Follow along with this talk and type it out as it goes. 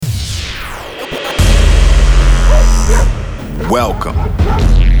Welcome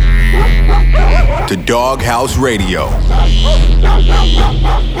to Doghouse Radio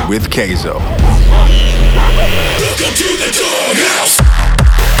with Kayzo. Welcome to the Doghouse.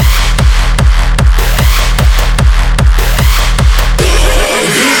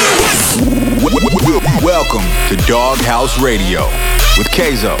 Welcome to Doghouse Radio with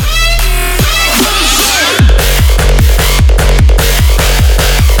Kayzo.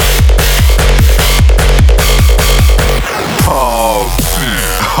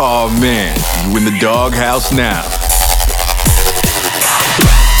 Oh man, you in the Doghouse now.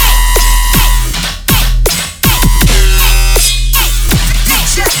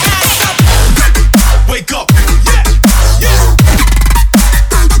 Wake up.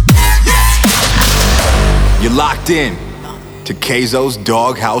 You're locked in to Kayzo's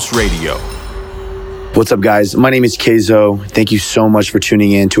Doghouse Radio. What's up, guys? My name is Kayzo. Thank you so much for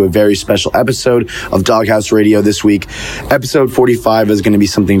tuning in to a very special episode of Doghouse Radio this week. Episode 45 is going to be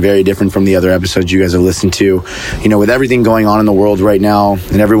something very different from the other episodes you guys have listened to. You know, with everything going on in the world right now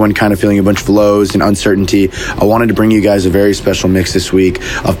and everyone kind of feeling a bunch of lows and uncertainty, I wanted to bring you guys a very special mix this week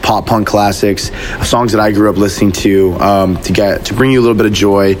of pop punk classics, songs that I grew up listening to bring you a little bit of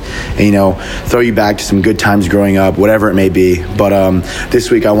joy and, you know, throw you back to some good times growing up, whatever it may be. But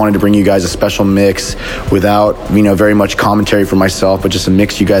this week I wanted to bring you guys a special mix without, you know, very much commentary for myself, but just a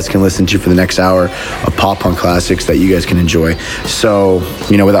mix you guys can listen to for the next hour of pop punk classics that you guys can enjoy. So,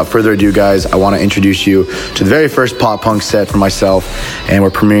 you know, without further ado, guys, I want to introduce you to the very first pop punk set for myself, and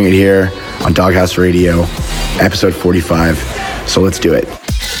we're premiering it here on Doghouse Radio, episode 45. So let's do it.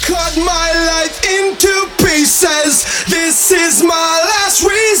 Cut my life into pieces. This is my last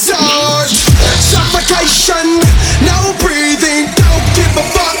resort. Suffocation, no breathing. Don't give a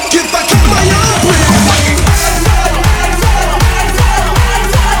fuck if I cut my own breathing.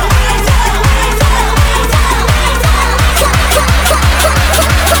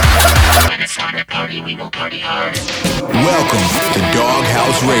 When it's time to party, we will party hard. Welcome to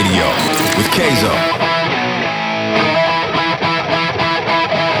Doghouse Radio with Kayzo.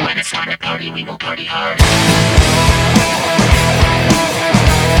 When it's time to party, we will party hard.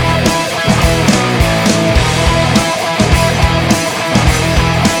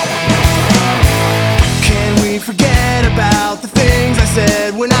 Can we forget about the things I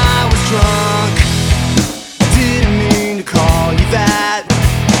said when I was drunk? Didn't mean to call you that.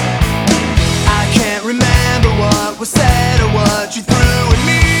 I can't remember what was said or what you threw at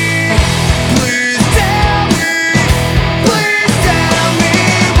me. Please tell me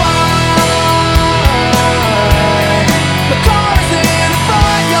why. The car's in the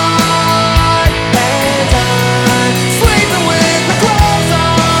front yard and I'm sleeping with my clothes on.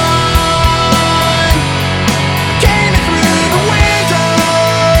 Came in through the window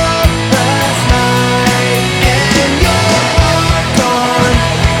last night and you're gone.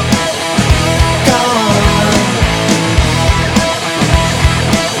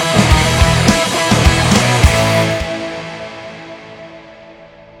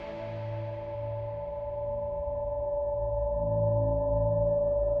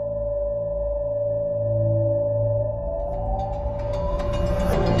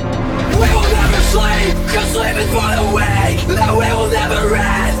 We will never sleep, cause sleep is for the weak. That we will never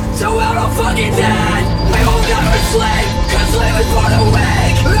rest, so we're all fucking dead. We will never sleep, cause sleep is for the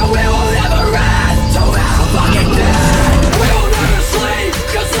weak. That we will never rest, so we're all fucking dead. We will never sleep,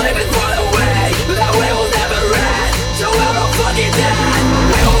 cause sleep is for the weak. That we will never rest, so we're all fucking dead.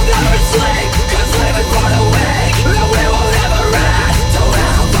 We will never sleep, cause sleep is for the weak. That we will never rest, so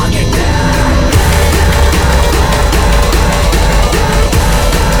we're all fucking dead.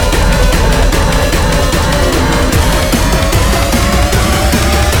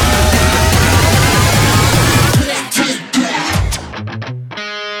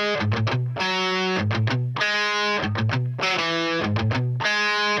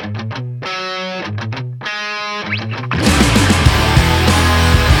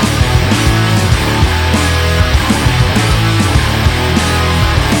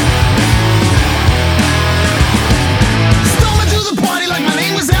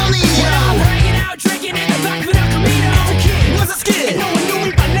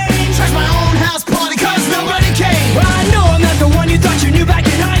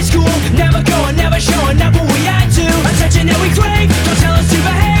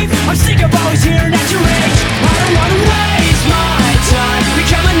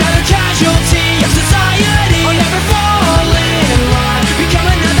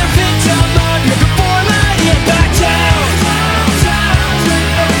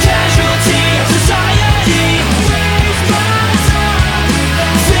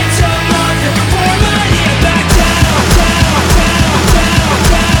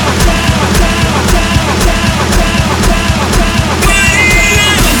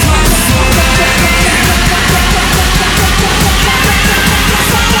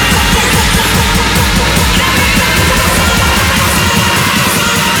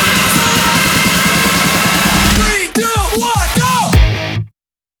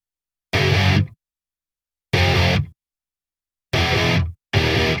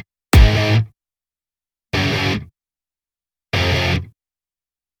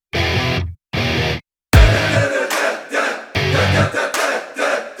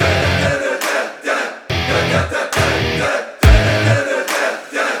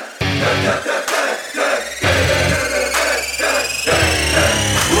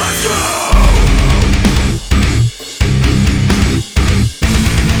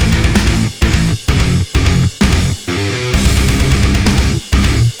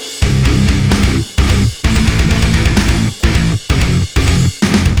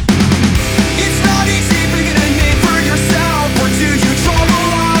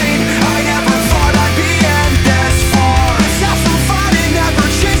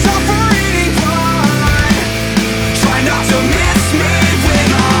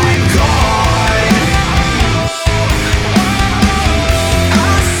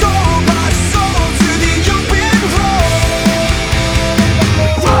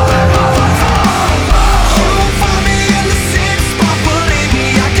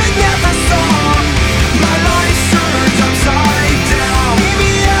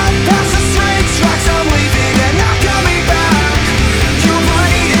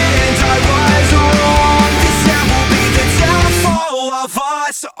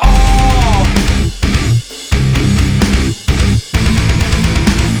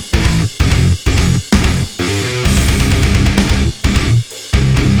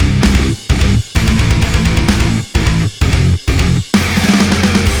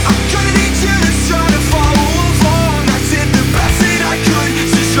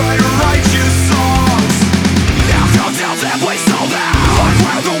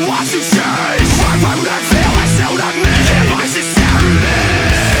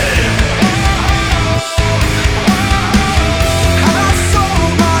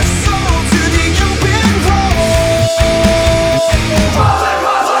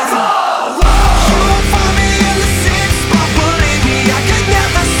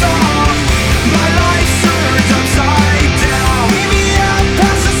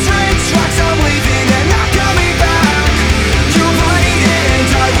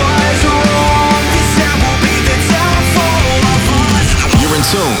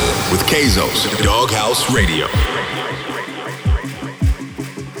 Kayzo's Doghouse Radio.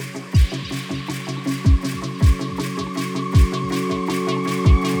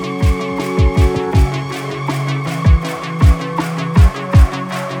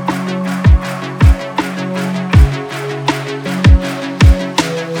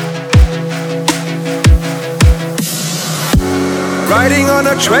 Riding on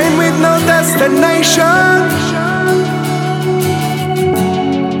a train with no destination.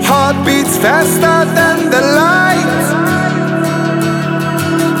 Heart beats faster than the light.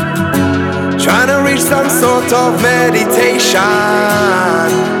 Trying to reach some sort of meditation.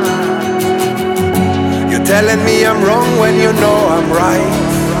 You're telling me I'm wrong when you know I'm right.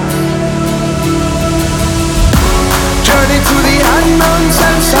 Journey to the unknown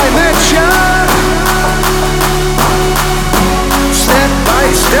since I met you. Step by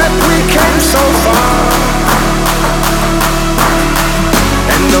step we came so far.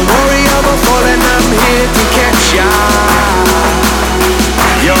 And the worry of a falling, I'm here to catch ya.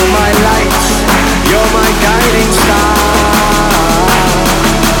 You're my light, you're my guiding star.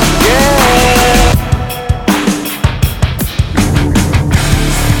 Yeah.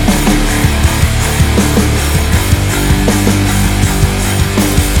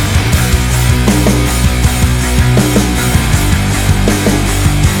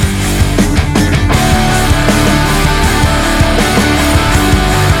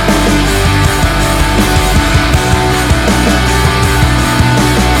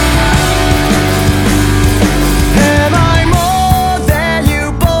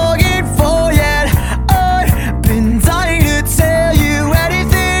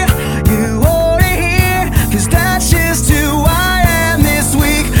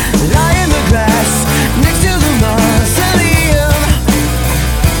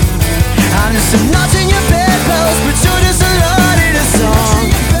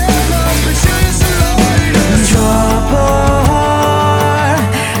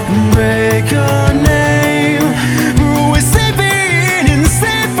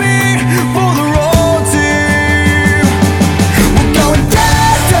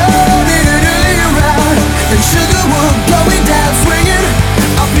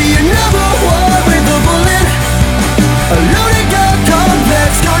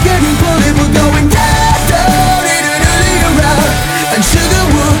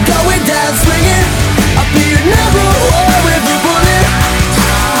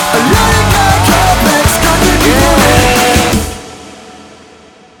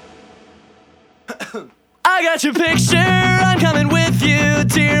 Your picture, I'm coming with you,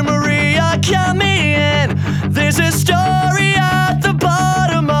 dear Maria, count me in. There's a story at the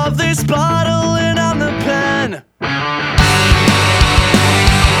bottom of this bottle, and I'm the pen.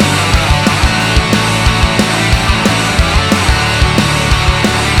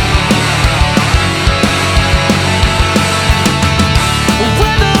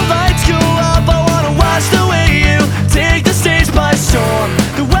 When the lights go up, I wanna watch the way you take the stage by storm.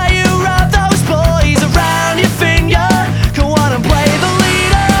 The way you wrap those boys around your finger. Go on and play the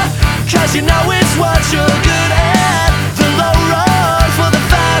leader, 'cause you know it's what you're good at. The low road for the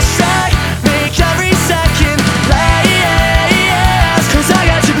fast track, make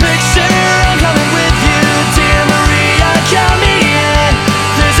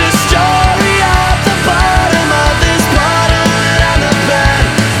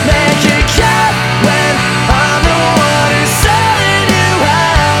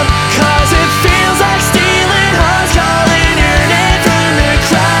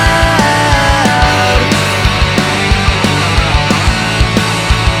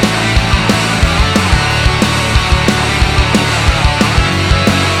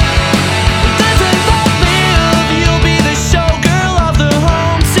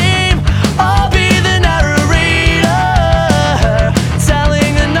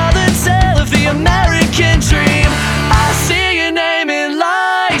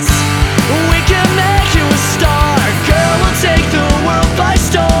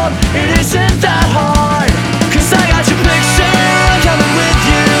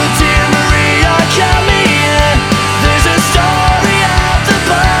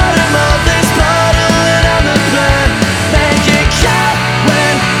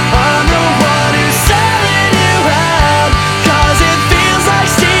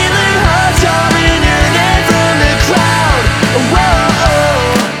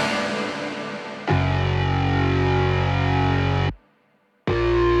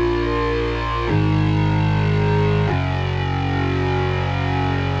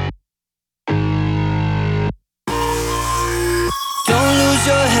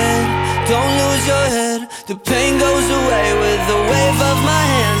don't lose your head. The pain goes away with the wave of my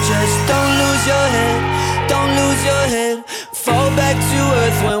hand. Just don't lose your head, don't lose your head. Fall back to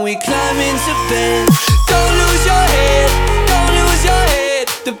earth when we climb into bed. Don't lose your head, don't lose your head.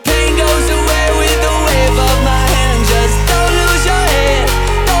 The pain goes away with the wave of my hand. Just don't lose your head,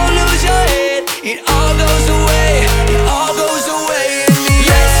 don't lose your head. It all goes away, it all goes away in the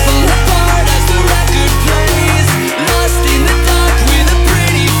end. Let's fall apart as the record plays, lost in the dark with a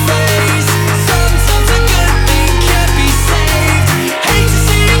pretty face. Sometimes a good thing can't be saved. Hate to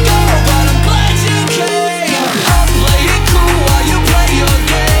see it go, but I'm glad you came. I'll play it cool while you play your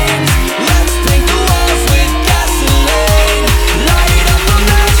games. Let's paint the walls with gasoline. Light up a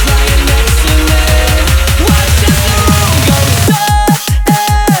match right next to me. Watch as the room goes up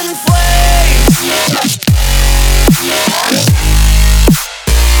in flames.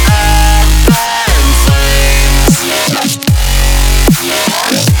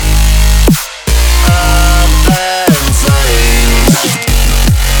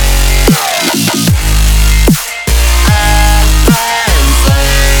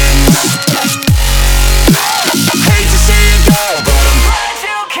 Hate to see you go, but I'm glad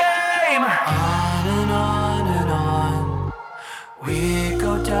you came. On and on, we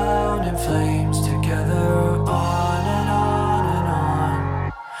go down in flames together. On and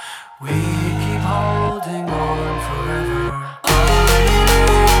on, we keep holding on forever. On and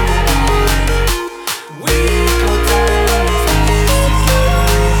on, we go down in flames together.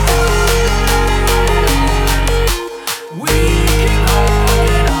 We keep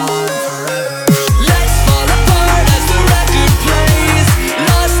holding on forever. Let's fall apart as the record plays,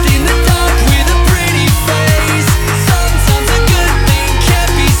 lost in the dark with a pretty face. Sometimes a good thing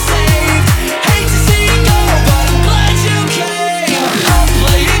can't be saved. Hate to see it go, but I'm glad you came. I'll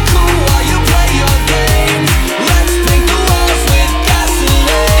play it cool while you play your game. Let's paint the walls with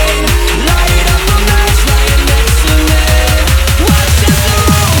gasoline. Light up a match right next to me. Watch as the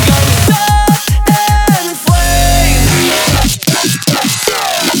room goes up in flames.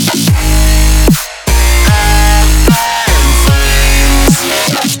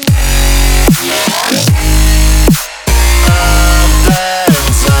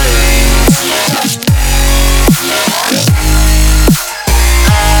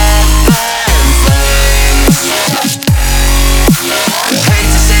 Hate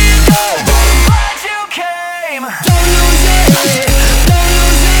to see you go, but I'm glad you came. Don't lose your head, don't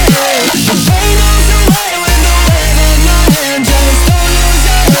lose your head. The pain goes away with the wave of my hand. Just don't lose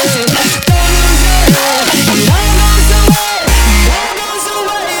your head, don't lose your head. It all goes away, it all goes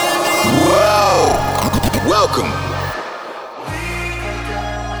away in the end. Whoa! Welcome.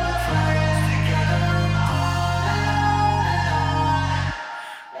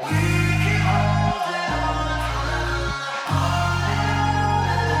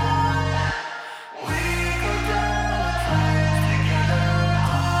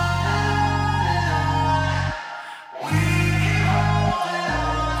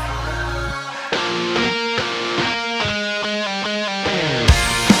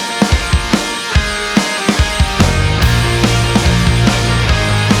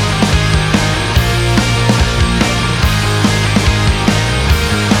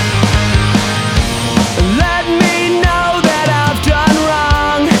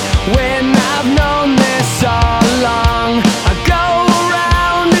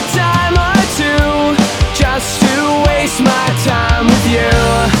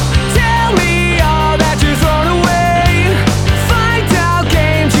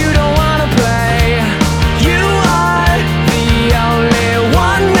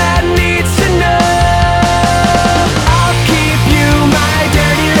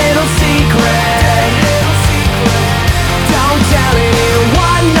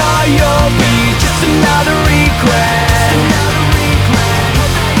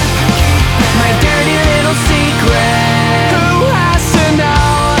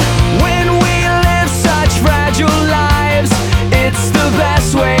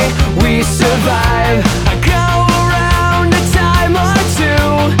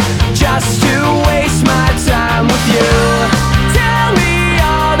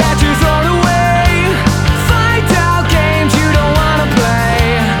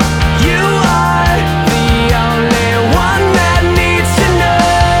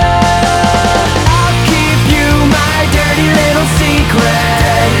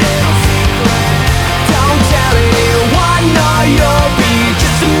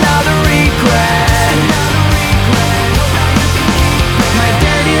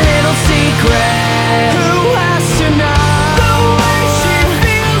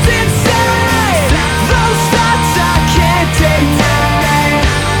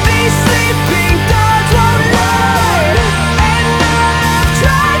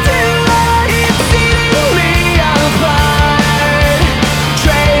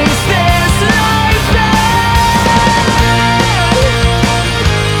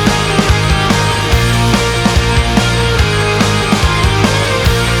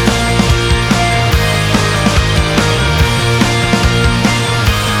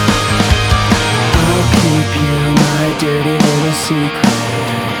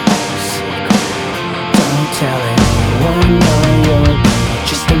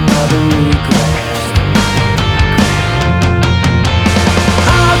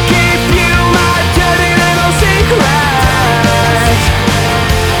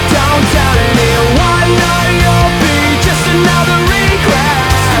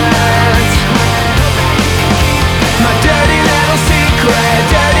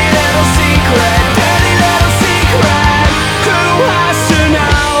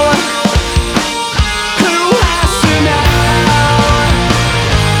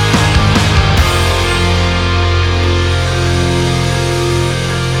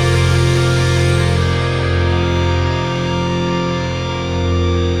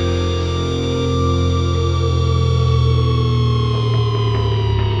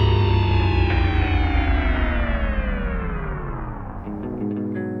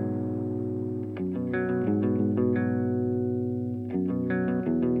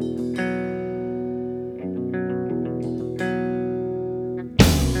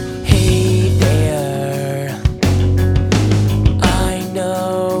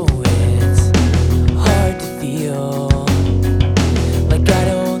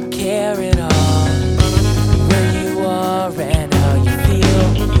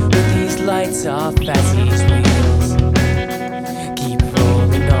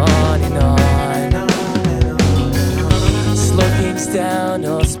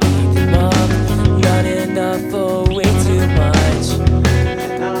 I'll speed them up. Not enough or way too much.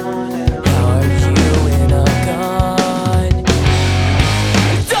 How are you when I'm gone?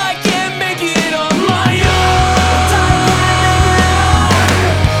 I can't make it on my own.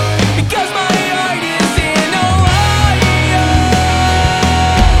 Because my heart is in Ohio.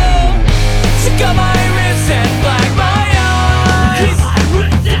 So cut my wrists and black my eyes.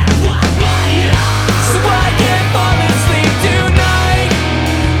 So I can't fall asleep tonight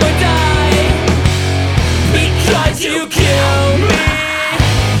or die. Because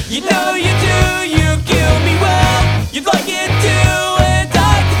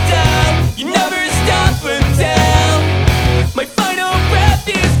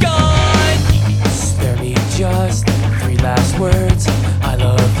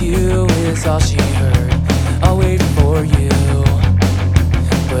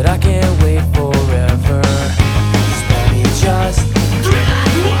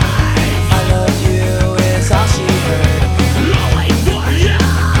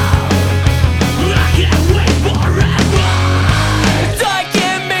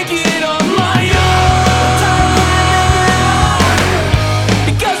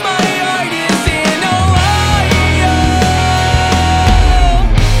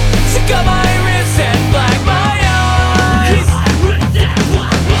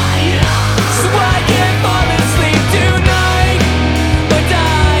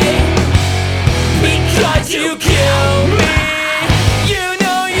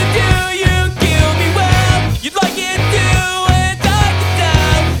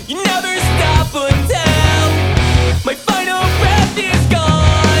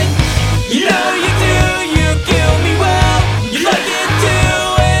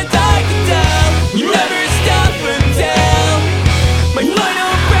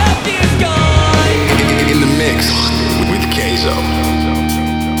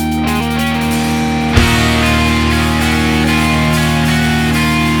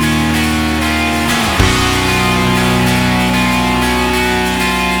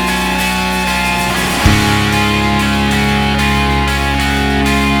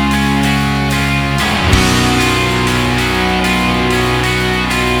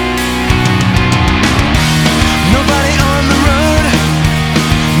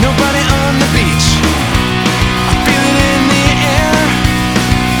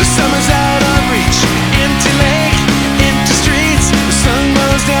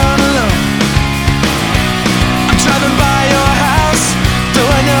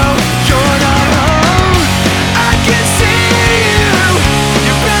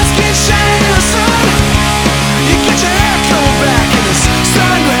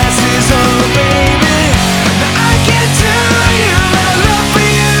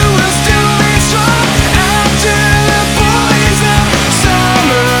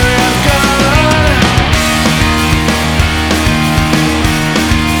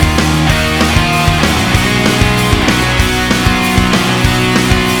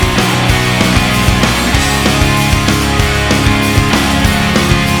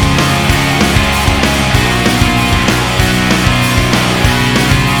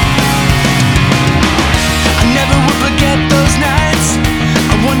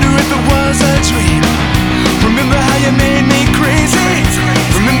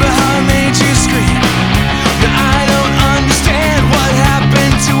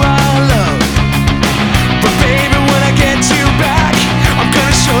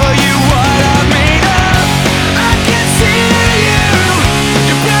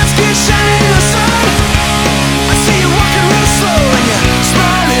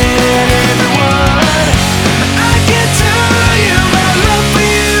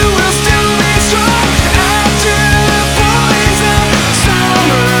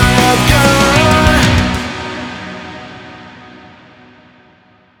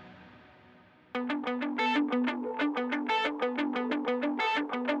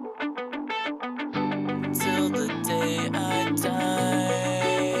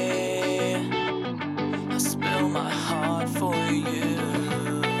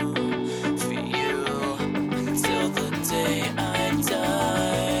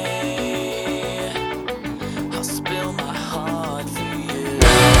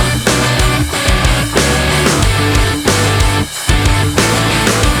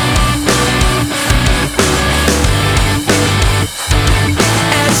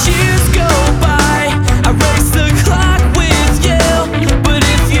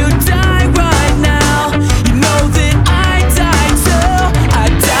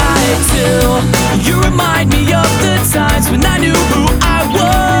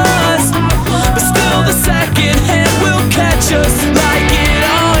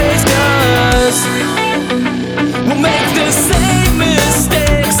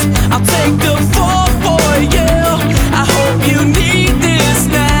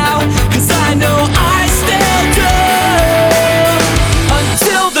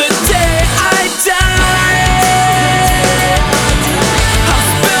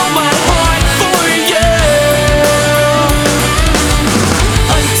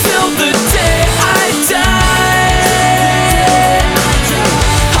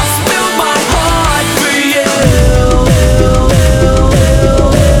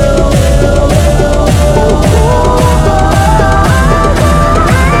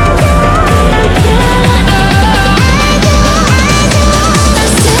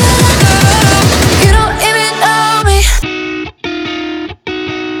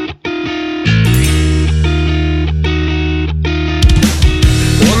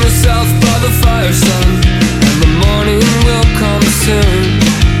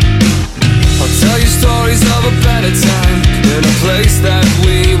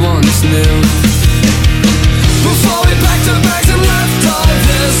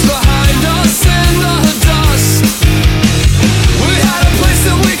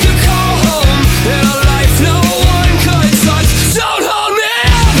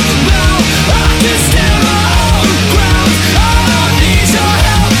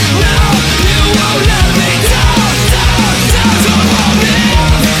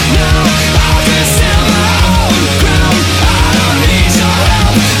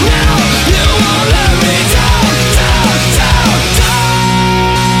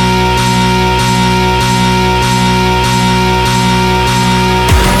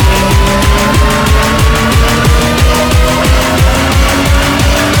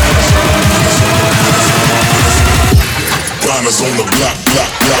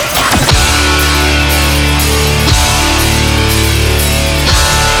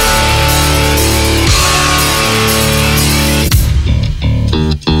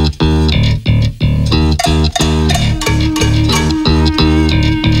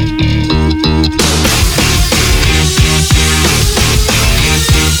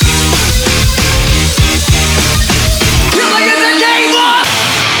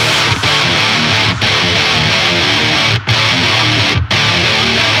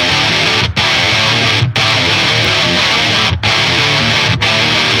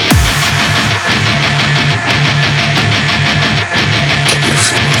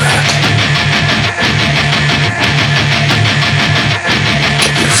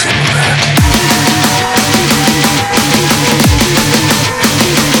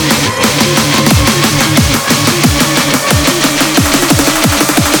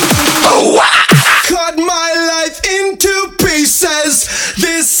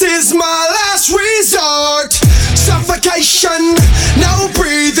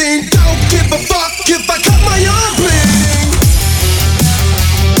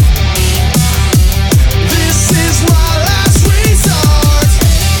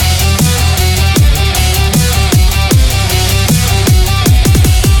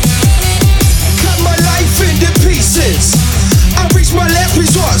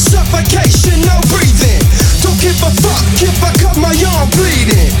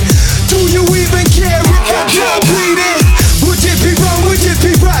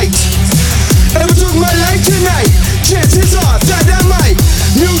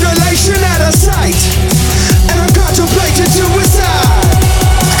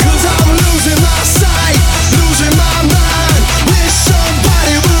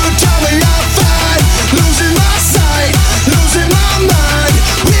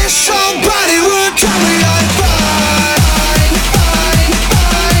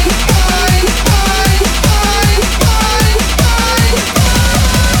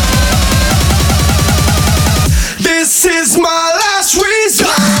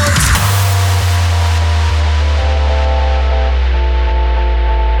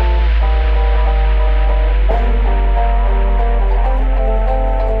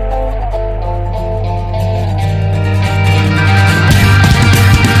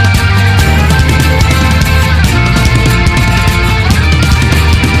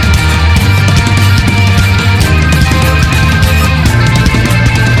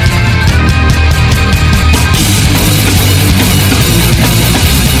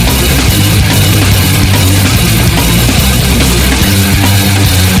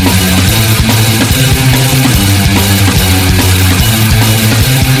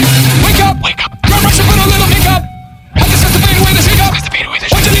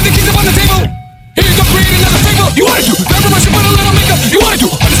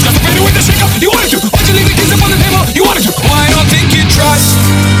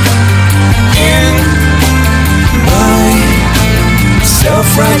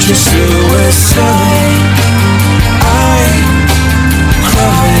your suicide. I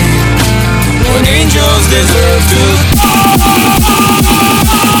cry when angels deserve to.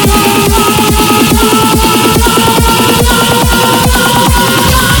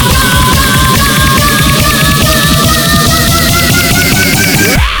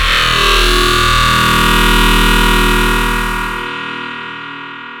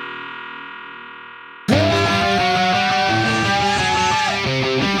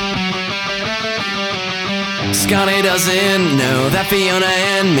 Scotty doesn't know that Fiona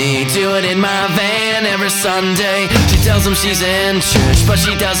and me do it in my van every Sunday. She tells him she's in church, but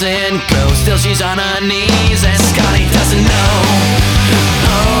she doesn't go. Still she's on her knees, and Scotty doesn't know.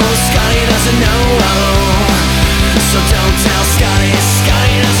 Oh, Scotty doesn't know. So don't tell Scotty.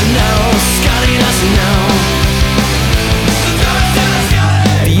 Scotty doesn't know. Scotty doesn't know.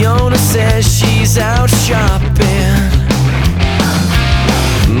 Fiona says she's out shopping,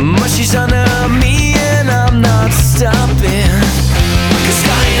 but she's under me and I'm not stopping. Cause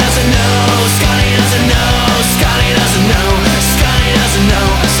Scotty doesn't know, Scotty doesn't know, Scotty doesn't know, Scotty doesn't know.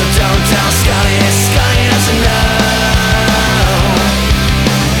 So don't tell Scotty, Scotty doesn't know.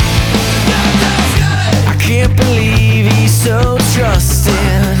 I can't believe he's so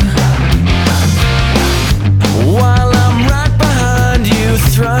trusting, while I'm right behind you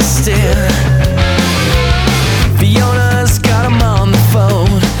thrusting. Fiona's got him on the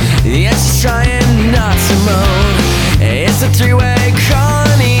phone, yeah, she's trying not to moan. It's a three-way call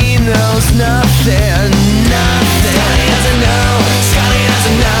and he knows nothing, nothing. Scotty doesn't know, Scotty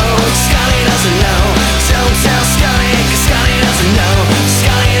doesn't know, Scotty doesn't know. Don't tell Scotty, cause Scotty doesn't know,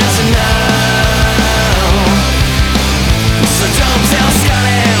 Scotty doesn't know. So don't tell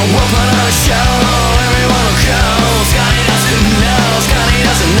Scotty, we'll put on a show, everyone will go. Scotty doesn't know, Scotty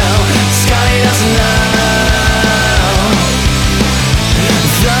doesn't know, Scotty doesn't know.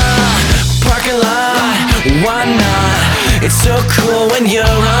 Parking lot, why not? It's so cool when you're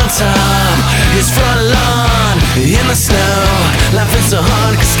on top. His front lawn, in the snow, laughing so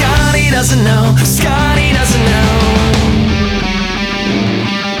hard cause Scotty doesn't know, Scotty doesn't know.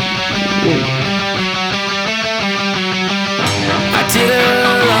 I did her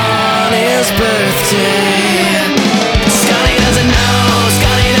on his birthday. Scotty doesn't know,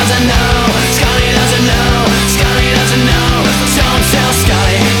 Scotty doesn't know, Scotty doesn't know, Scotty doesn't know. Don't tell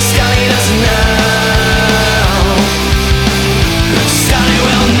Scotty, Scotty doesn't know. Scotty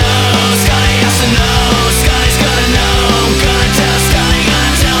will know, Scotty has to know, Scotty's gonna know. I'm gonna tell Scotty,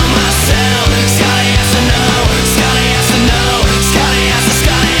 gonna tell myself. Scotty has to know, Scotty has to know, Scotty has to,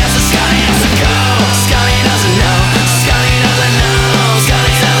 Scotty has to, Scotty has to go. Scotty doesn't know, Scotty doesn't know,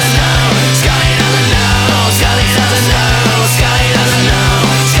 Scotty doesn't know, Scotty doesn't know, Scotty doesn't know, Scotty doesn't know,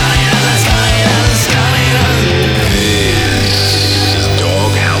 Scotty doesn't, Scotty doesn't, Scotty doesn't. This is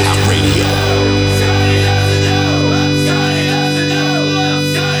Doghouse Radio.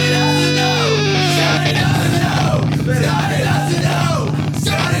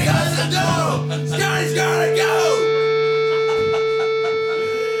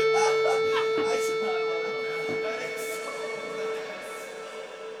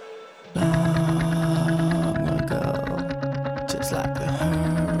 Long ago, just like the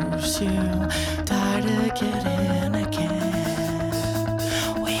hearse, you died to get in again.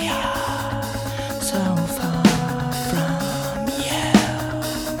 We are so far from you.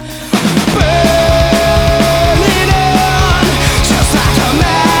 Burning on, just like a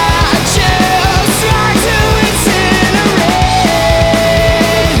matches, try to incinerate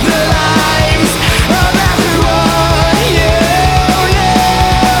the lives of everyone you know.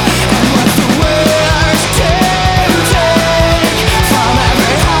 And what's the worst to take from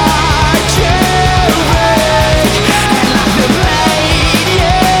every heart you break? And like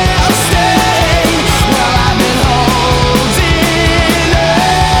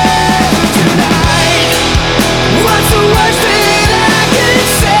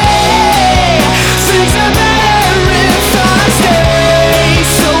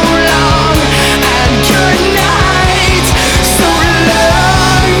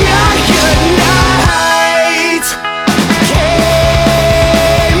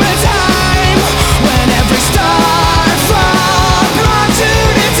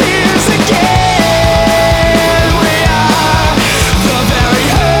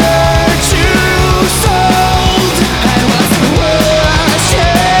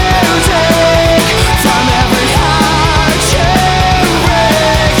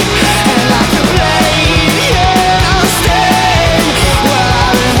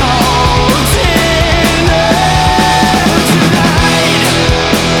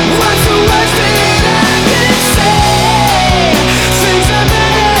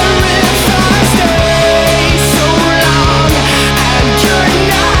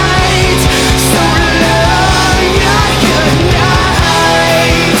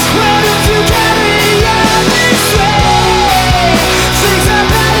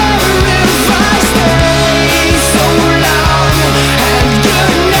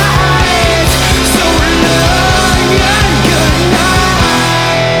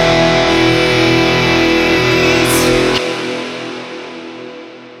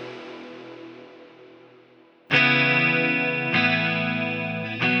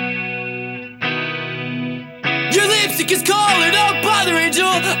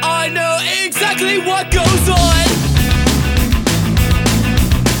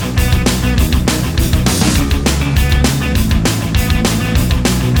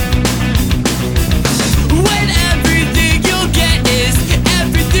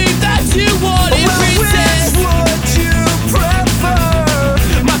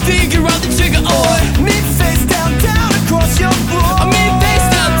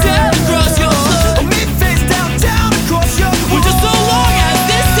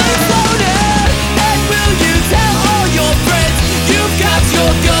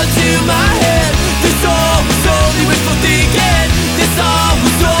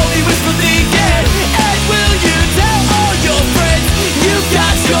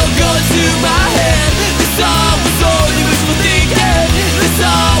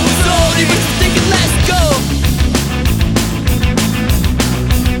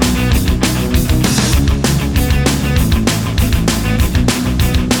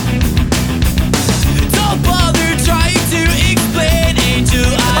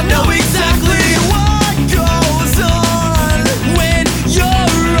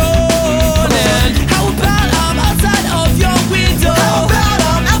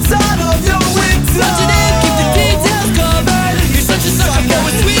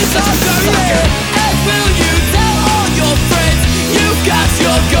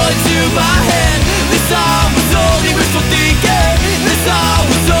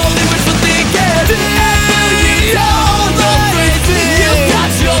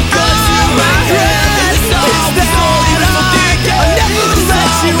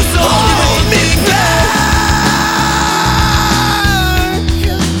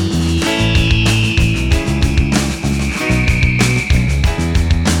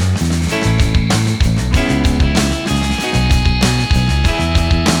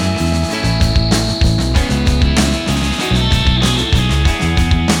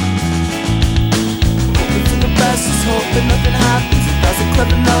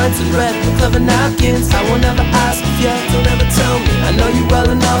and red with clever napkins. I will never ask if you don't ever tell me. I know you well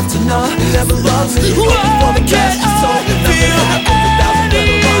enough to know you never loved me. Before the cash is told, nothing happens. 1,000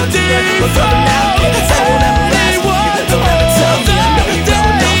 clever lines and red with clever napkins. I will never ask if you don't ever tell me. I know you well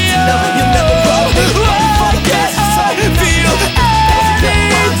enough to know you never loved me. Before the cash is told, nothing happens. 1,000 clever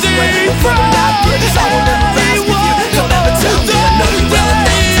lines and red with clever napkins. I will never ask if you don't ever tell me. I know you well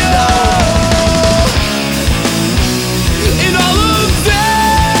enough to know. And all of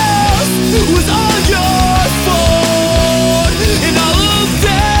this was all your fault. And all of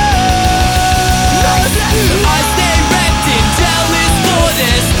this, I stay wrecked and jealous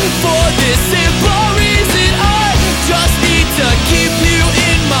for this simple reason. I just need to keep you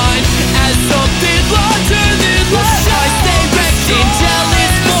in mind as something larger than life. I stay wrecked and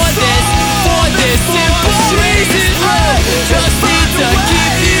jealous for this simple reason. I just need to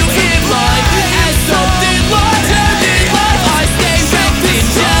keep you in mind as something larger than life. I stay wrecked and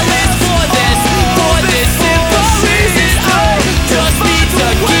jealous for this simple reason. I just need to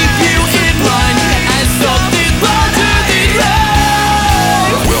keep you in mind as something larger than life.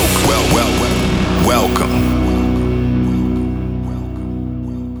 Welcome.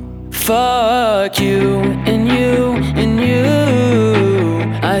 Fuck you and you and you.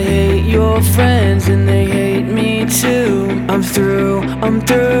 I hate your friends and they hate me too. I'm through.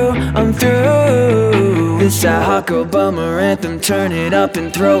 This that hot girl bummer anthem, turn it up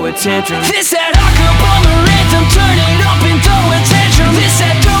and throw a tantrum. This that hot girl bummer anthem, turn it up and throw a tantrum. This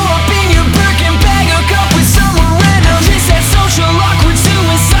that throw up in your Birkin bag, hook up with someone random. This that social awkward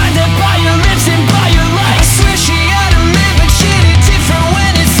suicide that by your lips and by your life. I swear she had a man, but she did different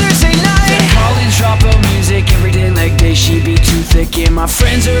when it's Thursday night. That college dropout music, everyday leg day, she be too thick. And my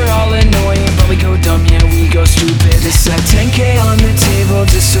friends are all annoying, but we go dumb, yeah, we go stupid. This that 10K on the table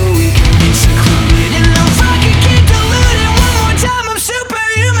just so we can be secluded. And I'm fucking keep diluted one more time, I'm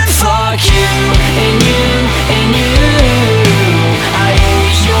superhuman. Fuck you and you and you. I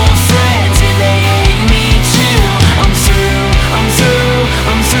hate your friends and they hate me too. I'm through.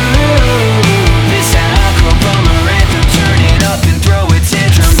 This that hot girl bummer anthem, turn it up and throw a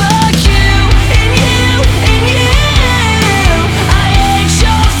tantrum. Fuck you and you and you. I hate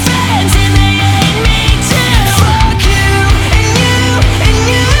your friends and they hate me too. Fuck you and you and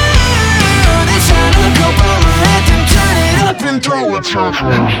you. This that hot girl bummer anthem, turn it up and throw a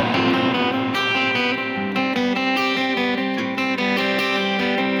tantrum.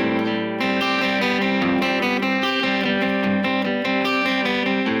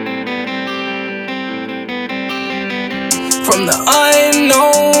 From the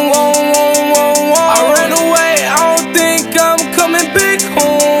unknown, I ran away, I don't think I'm coming back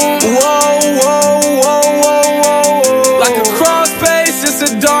home. Like a cross space, it's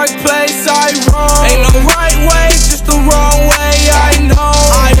a dark place I roam. Ain't no right way, just the wrong way, I know.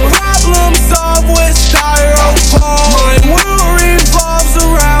 I problem solve with styrofoam. My world revolves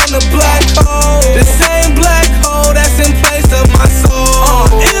around a black hole. The same black hole that's in place of my soul.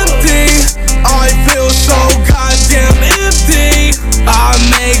 Empty, I feel so goddamn empty. I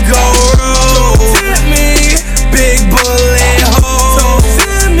may go rogue. Don't tempt me, big bullet hole. Don't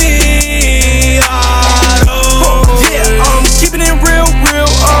send me auto. Yeah, I'm keeping it real.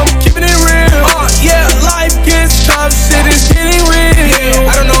 I'm keeping it real. Yeah, life gets tough, shit is getting real.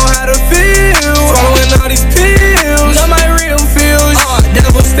 I don't know how to feel swallowing all these pills. Not my real feels.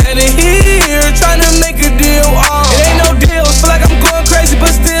 Devil standing here trying to make a deal. It ain't no deals. Feel like I'm going crazy,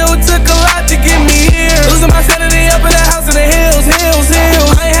 but still it took a lot to get me here. Losing my sanity up in the house in the hills.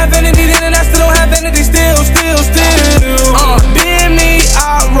 I ain't have vanity then and I still don't have vanity still. Being me,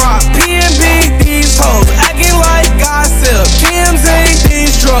 I rock P&B, these hoes acting like gossip. TMZ,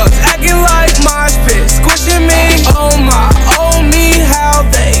 these drugs acting like mosh pit, squishing me. Oh me, how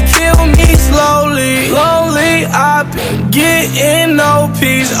they kill me slowly. Lonely, I've been getting no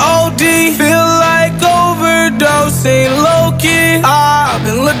peace. OD, feel like overdosing. Low-key, I've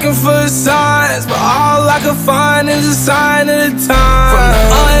been looking for signs, but all I can find is a sign of the time. From the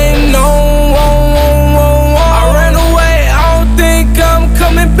unknown, I ran away, I don't think I'm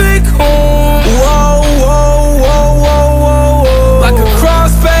coming back home. Like a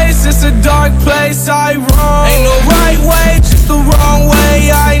cross space, it's a dark place I roam. Ain't no right way, just the wrong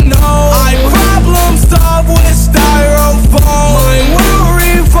way, I know. I problem solve with styrofoam. My world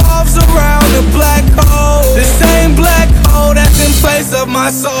revolves around a black hole. The same black hole that's in place of my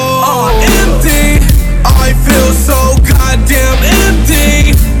soul. Empty, I feel so goddamn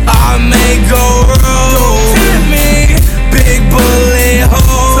empty. I may go rogue. Don't tempt me, big bullet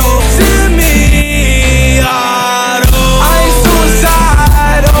hole. Don't send me auto. I ain't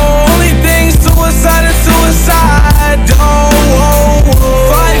suicidal. Only thing suicide is suicide.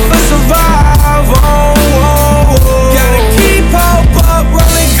 Fight for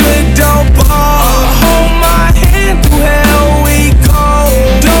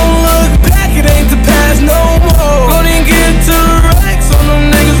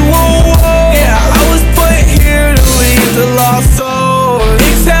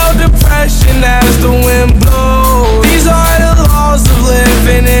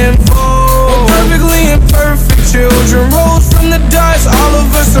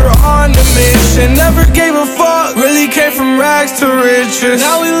never gave a fuck, really came from rags to riches.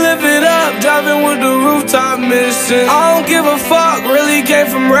 Now we live it up, driving with the rooftop missing. I don't give a fuck, really came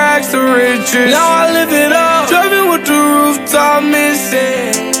from rags to riches. Now I live it up, driving with the rooftop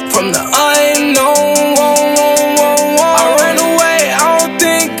missing. From the unknown, I ran away, I don't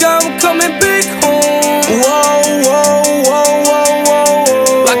think I'm coming back home. Whoa, whoa, whoa, whoa,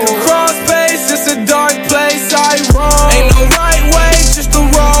 whoa. Like a cross space, it's a dark place I roam. Ain't no right way, just the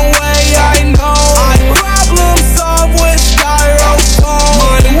wrong way, I know. I problem solve with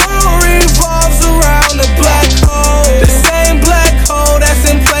styrofoam. My world revolves around a black hole. The same black hole that's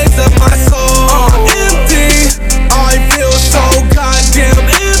in place of my soul. Empty, I feel so goddamn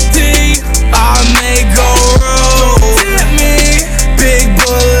empty. I may go wrong. Tip me, big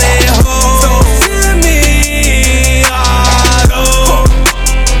bullet hole. So tip me, auto.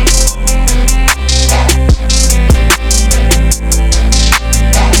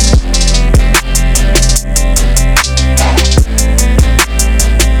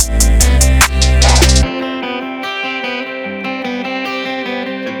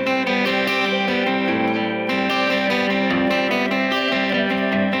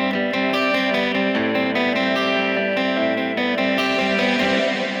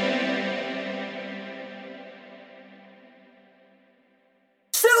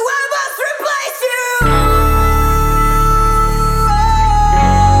 So I must replace you.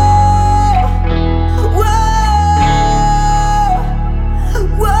 Whoa,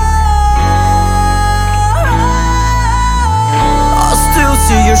 whoa. I still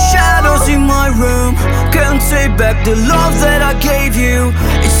see your shadows in my room. Can't take back the love that I gave you.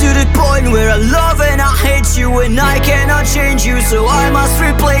 It's to the point where I love and I hate you, and I cannot change you, so I must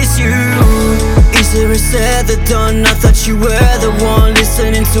replace you. Easier said than done. I thought you were the one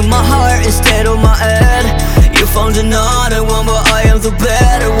listening to my heart instead of my head. You found another one, but I am the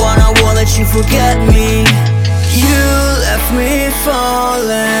better one. I won't let you forget me. You left me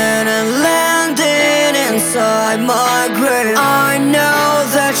falling and landing inside my grave. I know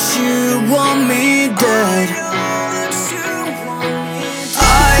that you want me dead.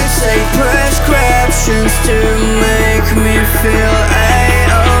 I take prescriptions to make me feel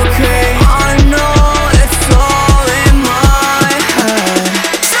A-okay. I know it's all in my head.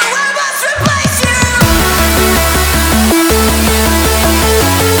 So I must replace you.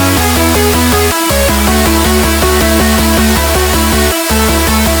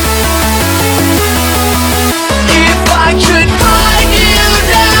 If I could find you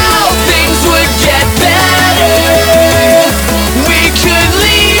now, things would get better. We could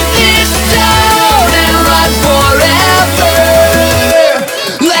leave this town and run forever.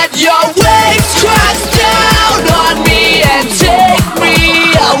 Let your waves crash down on me and take me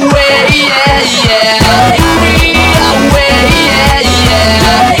away, yeah, yeah. Take me away, yeah, yeah.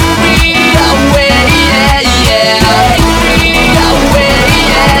 Take me away, yeah, yeah. Take me away,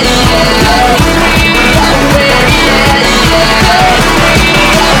 yeah, yeah. Take me away, yeah, yeah. Take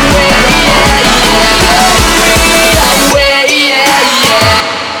me away, yeah, yeah.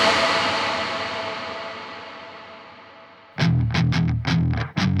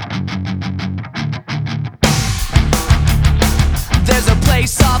 There's a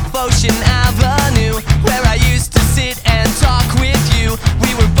place off Ocean Avenue where I used to sit and talk with you.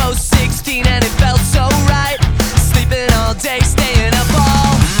 We were both 16 and it felt so right. Sleeping all day, staying up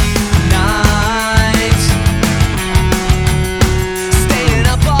all night. Staying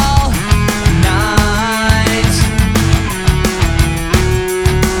up all night.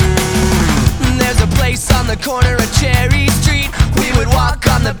 There's a place on the corner of Cherry Street. We would walk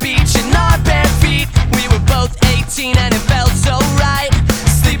on the beach in our bare feet. We were both 18 and it felt so right.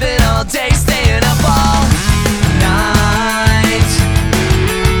 Sleeping all day, staying up all night.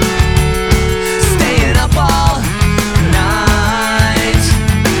 Staying up all night.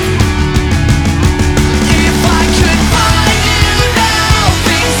 If I could find you now,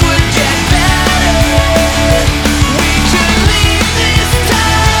 things would get better. We could leave this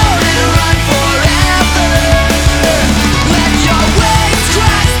town and run forever. Let your waves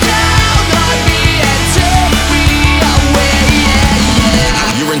crash down on me and take me away, yeah,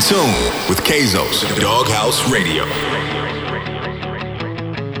 yeah. You're in tune with Kayzo's Doghouse Radio.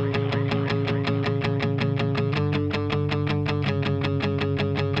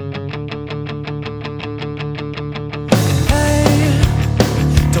 Hey,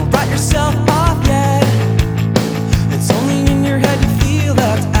 don't write yourself off yet. It's only in your head you feel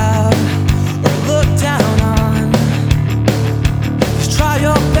left out or looked down on. Just try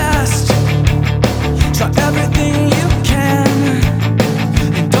your best. Try everything you can.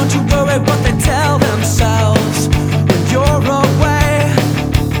 And don't you worry what they tell themselves when you're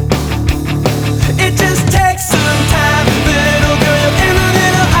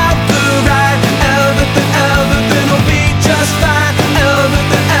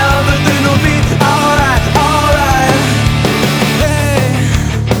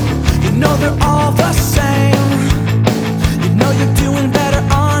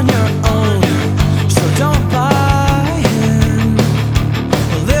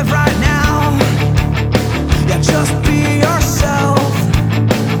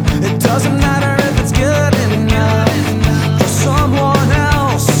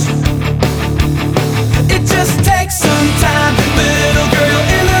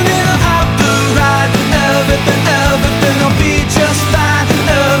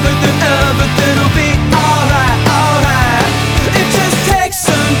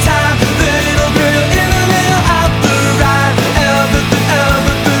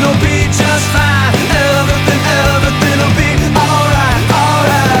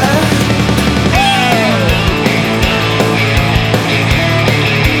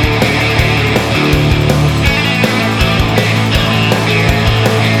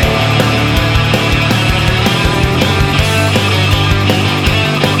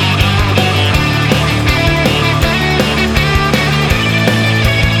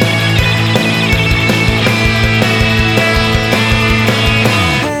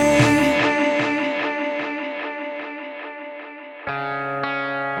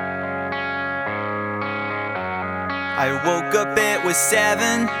was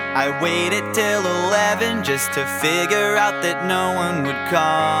 7, I waited till 11 just to figure out that no one would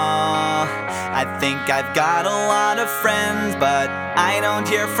call. I think I've got a lot of friends, but I don't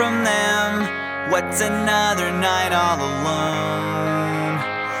hear from them. What's another night all alone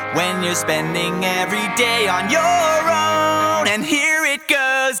when you're spending every day on your own? And here it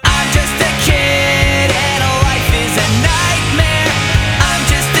goes. I'm just a kid and life is a nightmare. I'm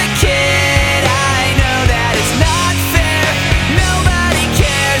just a kid, I know that it's not fair. Nobody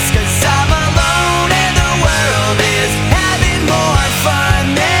cares 'cause I'm alone and the world is having more fun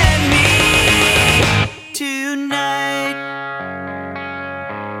than me tonight.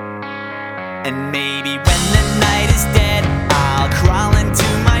 And maybe when the night is dead, I'll crawl into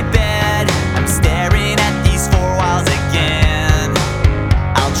my bed. I'm staring at these 4 walls again.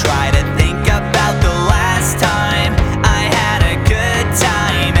 I'll try to think about the last time I had a good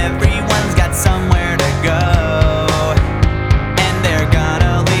time. Everyone's got somewhere to go, and they're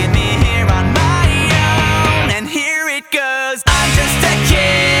gonna leave me here on my own. And here it goes. I'm just a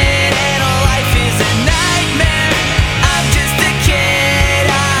kid and life is a nightmare. I'm just a kid,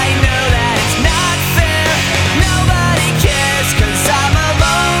 I know that it's not fair. Nobody cares 'cause I'm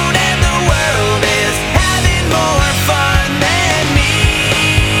alone and the world is having more fun than me.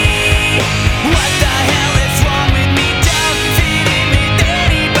 What the hell is wrong with me? Don't fit in with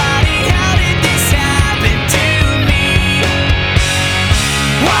anybody. How did this happen to me?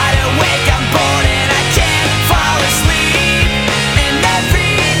 Wide awake, I'm bored and I can't fall asleep. And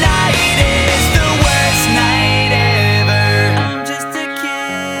every night is the worst night ever. I'm just a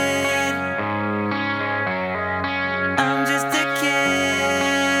kid. I'm just a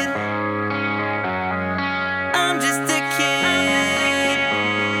kid. I'm just a kid.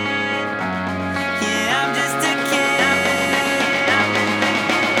 Yeah, I'm just a kid.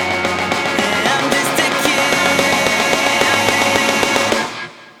 Yeah, I'm just a kid.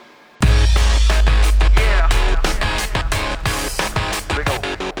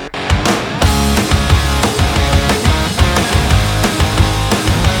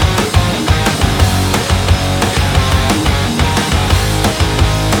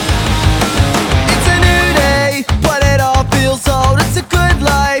 It's a new day, but it all feels old. It's a good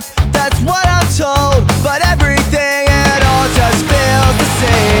life, that's what I'm told. But everything, it all just feels the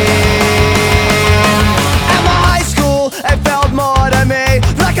same. At my high school, it felt more to me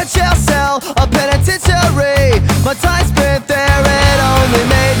like a jail cell, a penitentiary. My time spent there, it only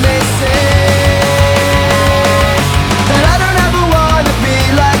made me sick. And I don't ever wanna be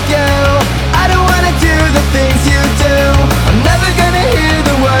like you. I don't wanna do the things you do. I'm never gonna hear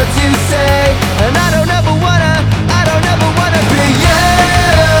the words you say. And I don't ever wanna be you.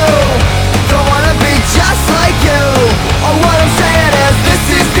 Don't wanna be just like you. All what I'm saying is this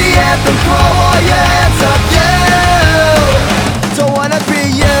is the anthem. Throw all your hands up, you. Don't wanna be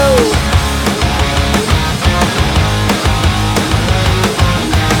you.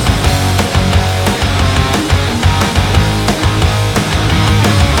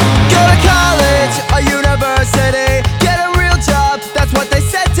 Go to college or university, get a real job, that's what they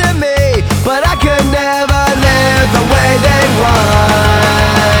said to me. But I could never live the way they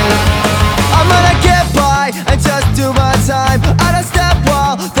want. I'm gonna get by and just do my time. I don't step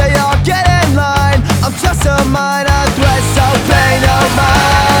while they all get in line. I'm just a minor threat, so pay no mind.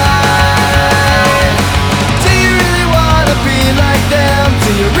 Do you really wanna be like them? Do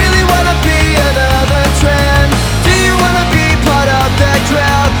you really wanna be another trend? Do you wanna be part of the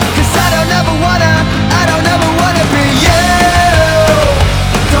crowd? 'Cause I don't ever wanna be you.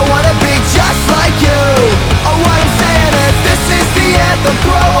 Don't wanna be just like you. Oh, what I'm saying is this is the anthem.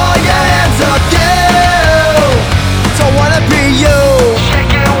 Throw all your hands up, you. Don't wanna be you.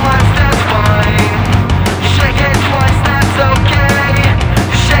 Shake it once, that's fine. Shake it twice, that's okay.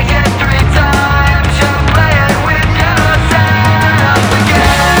 Shake it 3 times, you're playing with yourself again.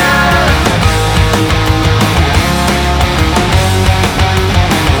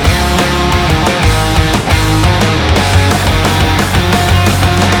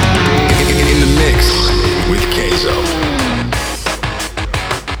 In the mix with Kayzo.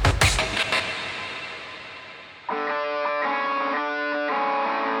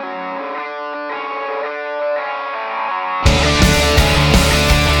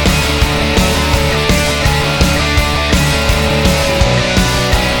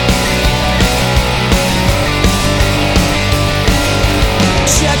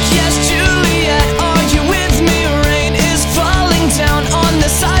 Check, yes, Juliet, are you with me? Rain is falling down on the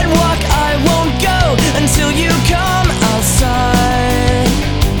sidewalk. I won't go until you come outside.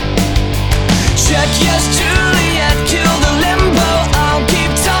 Check, yes, Juliet, kill the limbo. I'll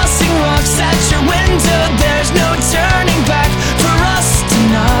keep tossing rocks at your window. There's no turning back for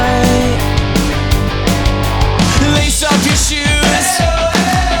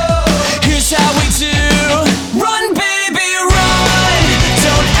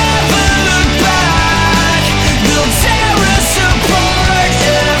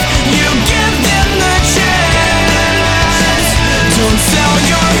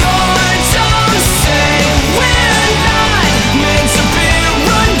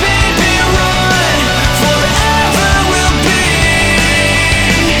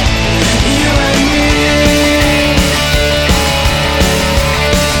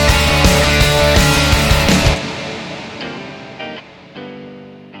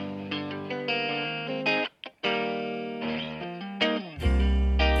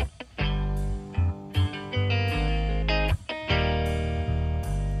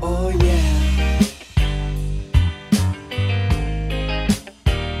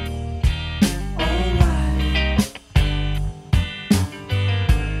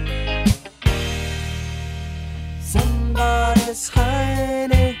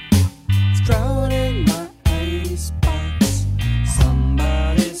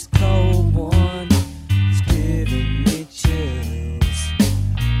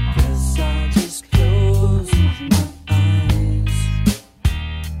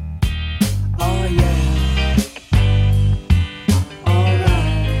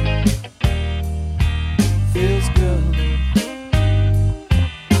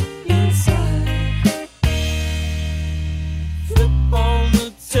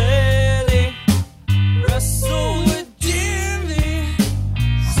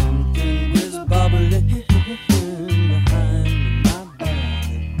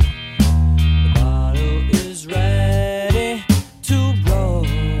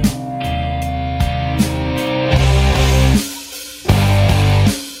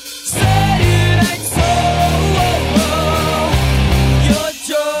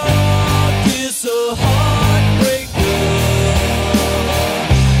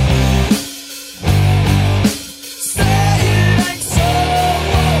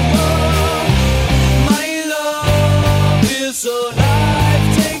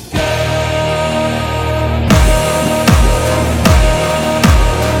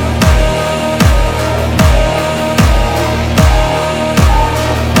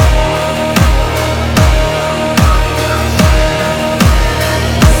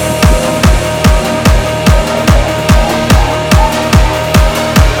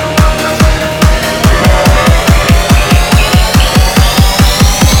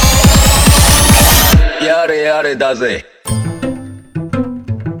it does it.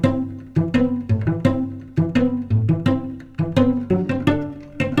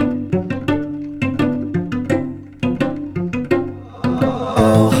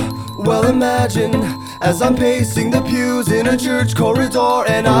 Well, imagine as I'm pacing the pews in a church corridor,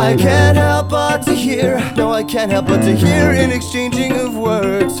 and I can't help but to hear, no, I can't help but to hear an exchanging of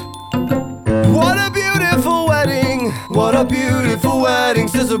words. What a beautiful wedding, what a beautiful wedding,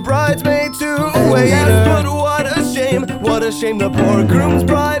 says a bridesmaid to a waiter. Yes, but what a shame the poor groom's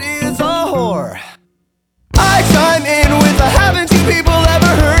bride is a whore. I chime in with a haven't you people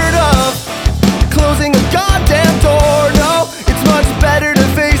ever heard of closing a goddamn door? No, it's much better to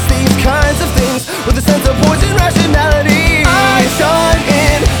face these kinds of things with a sense of poison rationality. I chime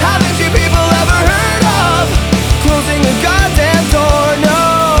in, haven't you people ever heard of closing a goddamn door?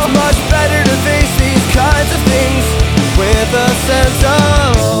 No, it's much better to face these kinds of things with a sense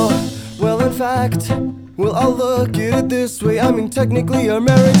of, well, in fact, well, I'll look at it this way. I mean, technically our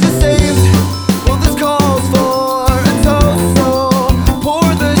marriage is saved. Well, this calls for a toast, so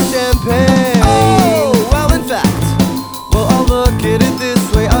pour the champagne. Oh, well, in fact, well, I'll look at it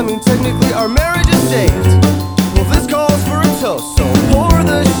this way. I mean, technically our marriage is saved. Well, this calls for a toast, so pour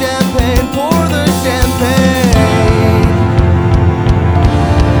the champagne, pour the champagne.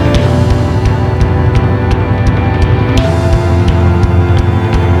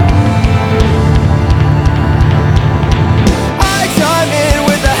 I chime in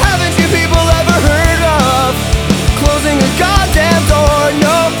with the haven't you people ever heard of closing a goddamn door?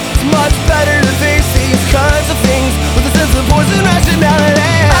 No, it's much better to face these kinds of things with a sense of poison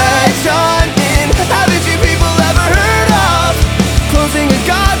rationality. I chime in, haven't you people ever heard of closing a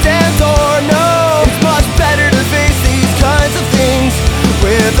goddamn door? No, it's much better to face these kinds of things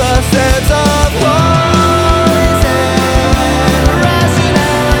with a sense of poison rationality.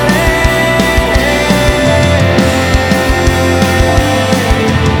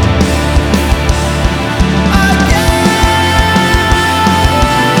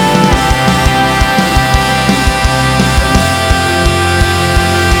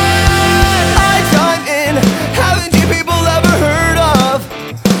 I chime in, haven't you people ever heard of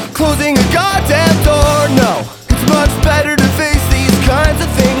closing a goddamn door? No, it's much better to face these kinds of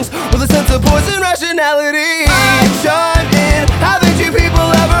things with a sense of poison rationality. I chime in, haven't you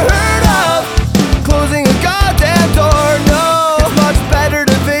people ever heard of closing a goddamn door? No, it's much better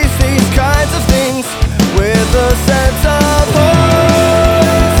to face these kinds of things with a sense of poison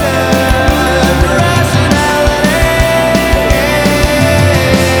rationality.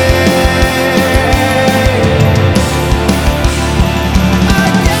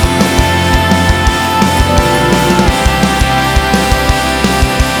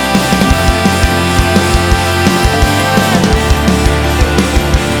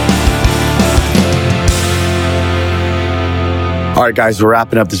 All right, guys, we're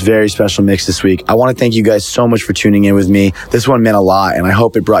wrapping up this very special mix this week. I want to thank you guys so much for tuning in with me. This one meant a lot, and I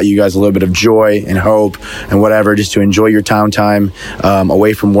hope it brought you guys a little bit of joy and hope and whatever, just to enjoy your time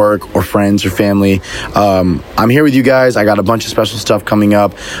away from work or friends or family. I'm here with you guys. I got a bunch of special stuff coming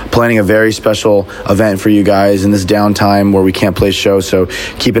up, planning a very special event for you guys in this downtime where we can't play shows. So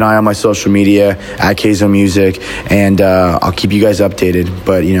keep an eye on my social media at Kayzo Music, and I'll keep you guys updated.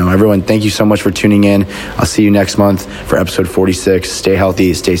 But, everyone, thank you so much for tuning in. I'll see you next month for episode 46. Stay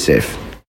healthy, stay safe.